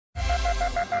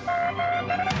What's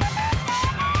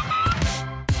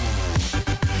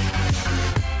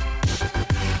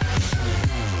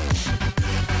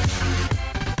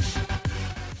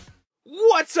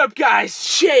up, guys?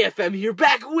 JFM here,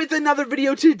 back with another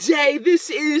video today. This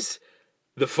is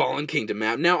the Fallen Kingdom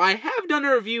map. Now, I have done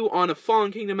a review on a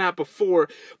Fallen Kingdom map before,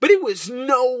 but it was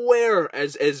nowhere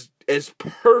as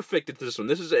perfect as this one.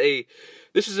 This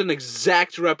is an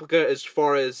exact replica as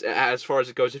far as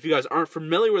it goes. If you guys aren't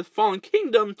familiar with Fallen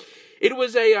Kingdom, it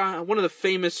was one of the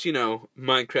famous,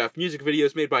 Minecraft music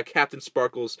videos made by Captain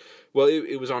Sparkles. Well,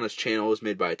 it was on his channel. It was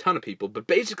made by a ton of people. But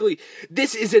basically,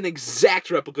 this is an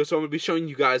exact replica, so I'm going to be showing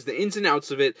you guys the ins and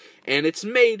outs of it. And it's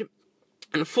made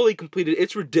and fully completed.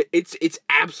 It's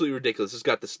absolutely ridiculous. It's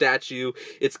got the statue.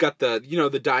 It's got the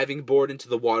the diving board into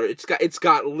the water. It's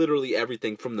got literally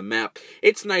everything from the map.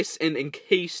 It's nice and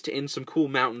encased in some cool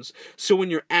mountains. So when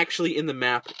you're actually in the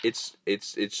map,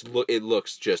 it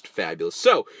looks just fabulous.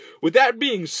 So with that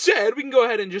being said, we can go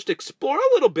ahead and just explore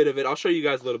a little bit of it. I'll show you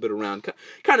guys a little bit around,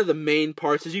 kind of the main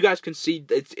parts. As you guys can see,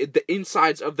 the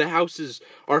insides of the houses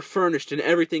are furnished and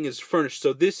everything is furnished.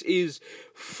 So this is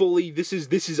fully. This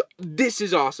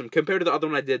is awesome. Compared to the other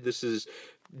one I did, this is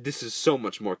so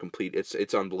much more complete.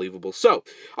 It's unbelievable. So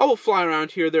I will fly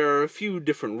around here. There are a few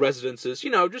different residences,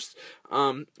 just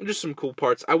some cool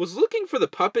parts. I was looking for the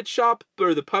puppet shop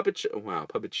or the puppet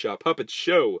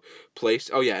show place.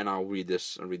 Oh yeah, and I'll read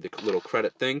this. I'll read the little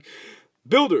credit thing.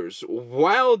 Builders,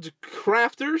 Wild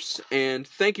Crafters, and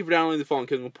thank you for downloading the Fallen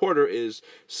Kingdom Reporter is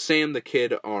Sam the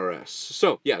Kid RS.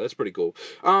 So, yeah, that's pretty cool.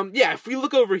 Yeah, if we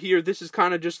look over here, this is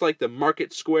kind of just like the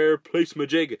Market Square Place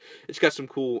Majig. It's got some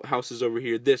cool houses over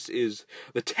here. This is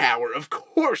the tower, of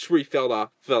course, where he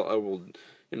well,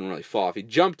 didn't really fall off. He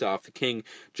jumped off. The king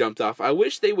jumped off. I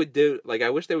wish they would do,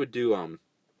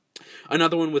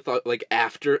 another one with,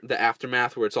 after the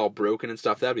aftermath where it's all broken and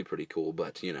stuff. That'd be pretty cool,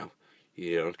 but, you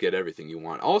don't get everything you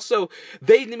want. Also,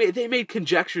 they made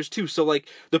conjectures too. So like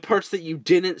the parts that you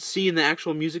didn't see in the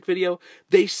actual music video,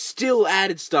 they still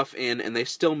added stuff in, and they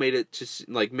still made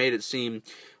it seem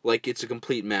like it's a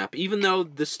complete map. Even though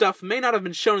the stuff may not have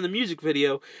been shown in the music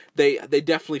video, they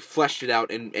definitely fleshed it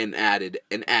out and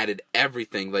added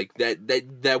everything like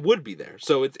that would be there.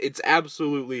 So it's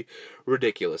absolutely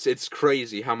ridiculous. It's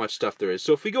crazy how much stuff there is.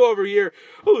 So if we go over here,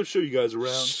 I'll show you guys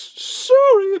around.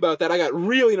 Sorry about that. I got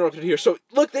really interrupted here. So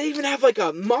look, they even have like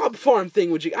a mob farm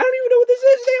thing, which I don't even know what this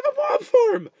is. They have a mob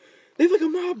farm. They have like a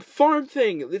mob farm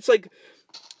thing. It's like,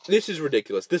 this is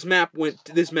ridiculous. This map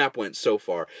went so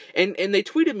far. And they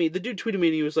tweeted me, the dude tweeted me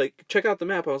and he was like, check out the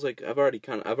map. I was like, I've already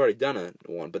done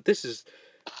one, but this is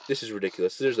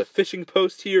ridiculous. There's a fishing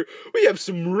post here. We have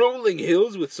some rolling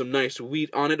hills with some nice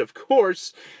wheat on it, of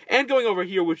course. And going over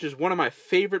here, which is one of my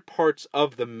favorite parts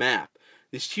of the map.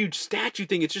 This huge statue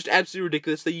thing, it's just absolutely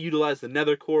ridiculous. They utilize the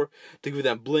nether core to give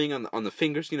them bling on the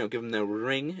fingers, give them the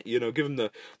ring, give them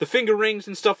the finger rings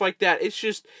and stuff like that. It's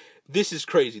just, this is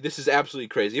crazy. This is absolutely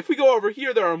crazy. If we go over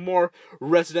here, there are more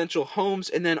residential homes,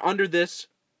 and then under this,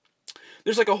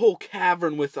 there's like a whole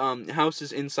cavern with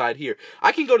houses inside here.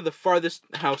 I can go to the farthest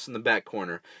house in the back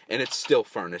corner, and it's still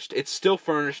furnished. It's still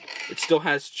furnished. It still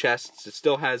has chests. It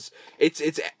still has.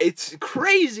 It's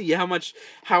crazy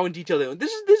how in detail they went.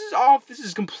 This is off. This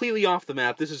is completely off the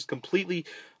map. This is completely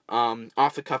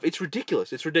off the cuff. It's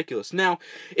ridiculous. It's ridiculous. Now,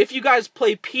 if you guys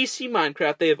play PC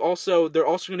Minecraft, they're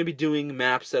also going to be doing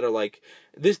maps that are like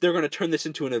this. They're going to turn this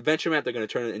into an adventure map. They're going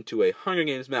to turn it into a Hunger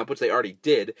Games map, which they already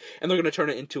did, and they're going to turn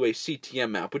it into a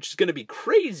CTM map, which is going to be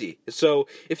crazy. So,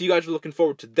 if you guys are looking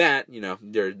forward to that,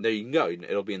 there you can go.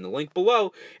 It'll be in the link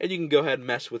below, and you can go ahead and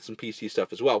mess with some PC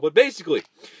stuff as well. But basically,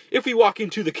 if we walk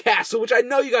into the castle, which I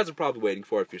know you guys are probably waiting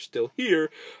for if you're still here,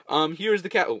 here's the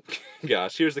castle. Oh,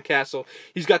 gosh, here's the castle.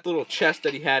 He's got the little chest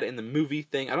that he had in the movie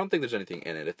thing. I don't think there's anything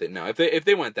in it. If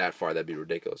they went that far, that'd be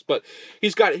ridiculous. But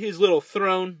he's got his little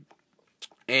throne.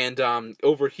 And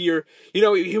over here,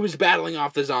 he was battling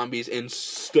off the zombies and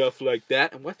stuff like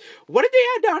that. And what did they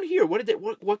add down here?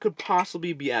 What could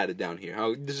possibly be added down here?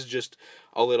 Oh, this is just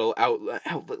a little outlet.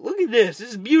 Look at this.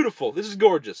 This is beautiful. This is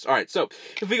gorgeous. All right, so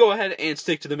if we go ahead and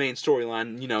stick to the main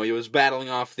storyline, he was battling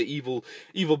off the evil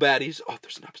baddies. Oh,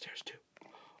 there's an upstairs too.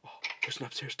 There's an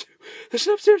upstairs too. There's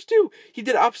an upstairs too. He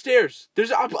did upstairs.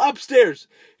 There's upstairs.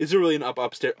 Is there really an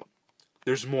upstairs?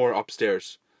 There's more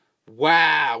upstairs.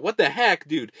 Wow, what the heck,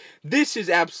 dude? This is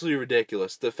absolutely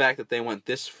ridiculous. The fact that they went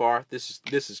this far, this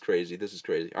is crazy. This is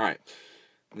crazy. All right,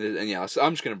 and yeah,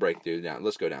 I'm just gonna break through down.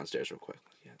 Let's go downstairs real quick.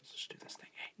 Yeah, let's just do this thing.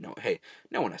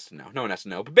 No one has to know. No one has to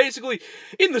know. But basically,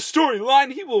 in the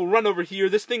storyline, he will run over here.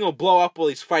 This thing will blow up while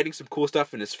he's fighting some cool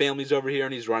stuff, and his family's over here,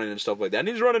 and he's running and stuff like that. And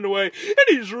he's running away,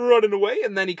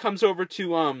 and then he comes over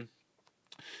to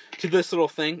to this little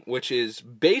thing, which is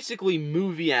basically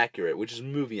movie accurate,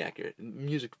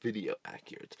 music video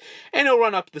accurate. And he'll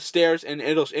run up the stairs, and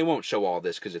it won't show all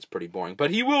this because it's pretty boring,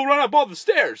 but he will run up all the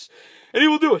stairs, and he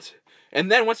will do it. And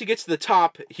then once he gets to the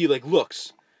top, he like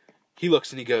looks. He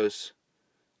looks and he goes,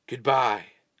 "Goodbye."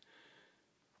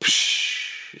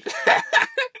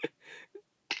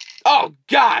 Oh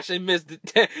gosh, I missed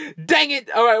it. Dang it!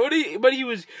 All right,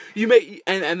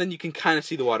 and then you can kind of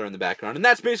see the water in the background, and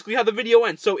that's basically how the video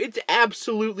ends. So it's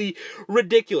absolutely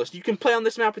ridiculous. You can play on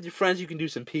this map with your friends. You can do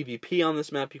some PvP on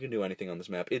this map. You can do anything on this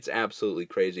map. It's absolutely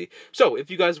crazy. So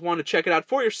if you guys want to check it out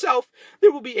for yourself,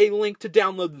 there will be a link to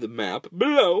download the map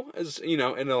below, as you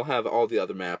know, and it'll have all the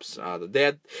other maps. They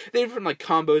have different like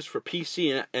combos for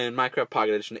PC and Minecraft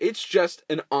Pocket Edition. It's just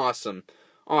an awesome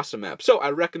map. So I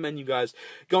recommend you guys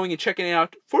going and checking it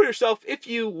out for yourself if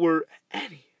you were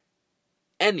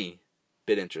any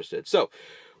bit interested. So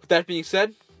with that being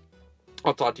said,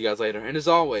 I'll talk to you guys later. And as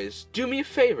always, do me a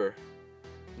favor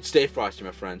and stay frosty,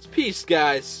 my friends. Peace,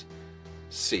 guys.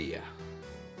 See ya.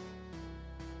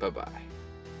 Bye-bye.